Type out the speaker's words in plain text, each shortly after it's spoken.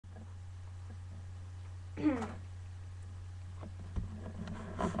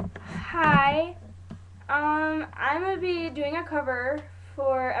Hi. I'm gonna be doing a cover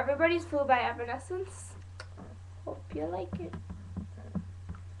for Everybody's Fool by Evanescence. Hope you like it.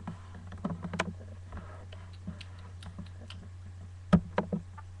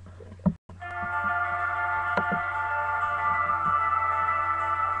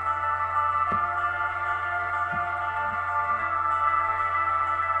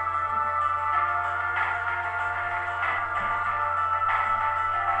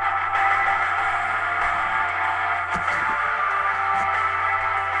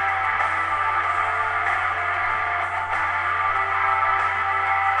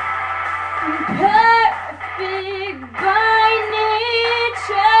 Perfect by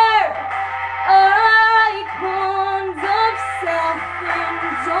nature, icons of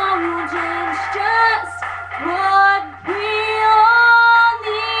self-indulgence, just what we all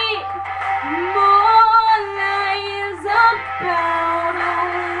need. More lies about a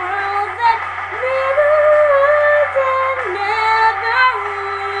world that never was and never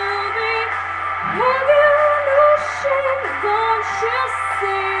will be. Have you no shame? Don't you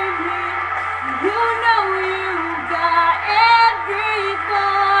save me? You know you got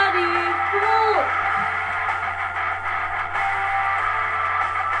everybody fooled.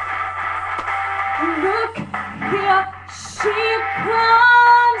 Look here, she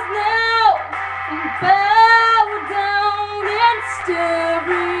comes now. Bow down and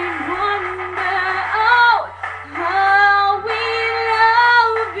staring wonder. Oh, how we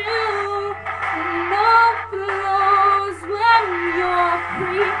love you. No flows when you're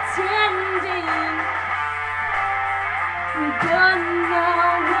pretending. But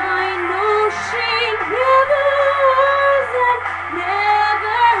now I know she never was and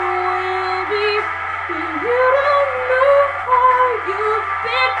never will be. You don't know how you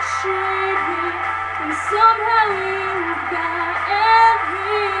betrayed me, and somehow you've got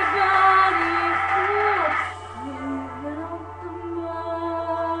everybody fooled. Without the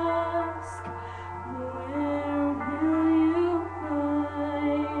mask, where will you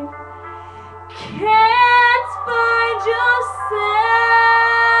hide? Can't find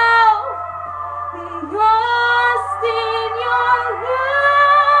yourself, lost in your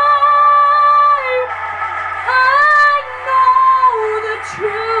life. I know the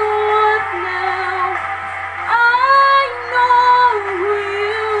truth now. I know who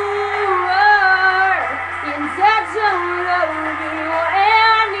you are, and I don't love you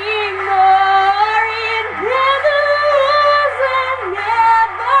anymore. It never was and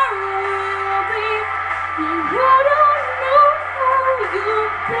never will be. You don't know how you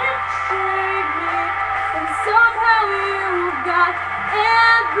betrayed me, and somehow you got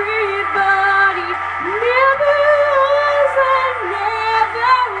everybody. Never was and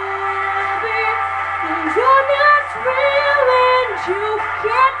never will be. You're not real and you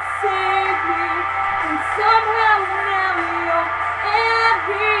can't save me, and somehow now you're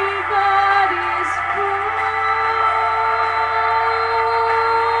everybody's fool.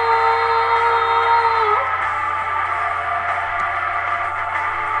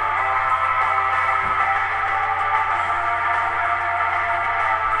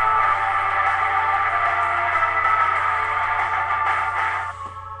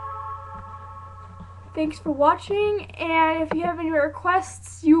 Thanks for watching, and if you have any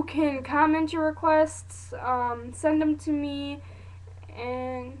requests, you can comment your requests, send them to me,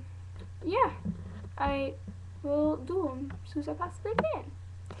 and yeah, I will do them as soon as I possibly can.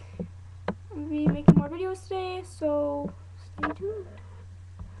 I'll be making more videos today, so stay tuned.